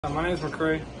My name is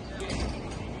McCray.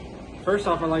 First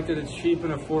off, I like that it's cheap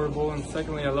and affordable, and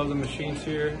secondly, I love the machines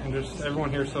here, and just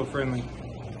everyone here is so friendly.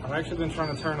 I've actually been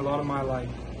trying to turn a lot of my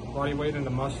body weight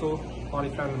into muscle, body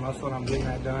fat into muscle, and I'm getting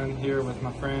that done here with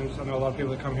my friends. I know a lot of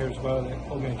people that come here as well that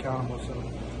hold me accountable, so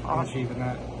I'm achieving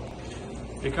that.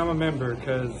 Become a member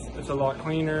because it's a lot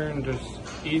cleaner and just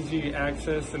easy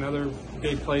access than other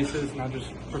big places, and I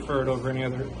just prefer it over any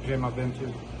other gym I've been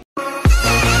to.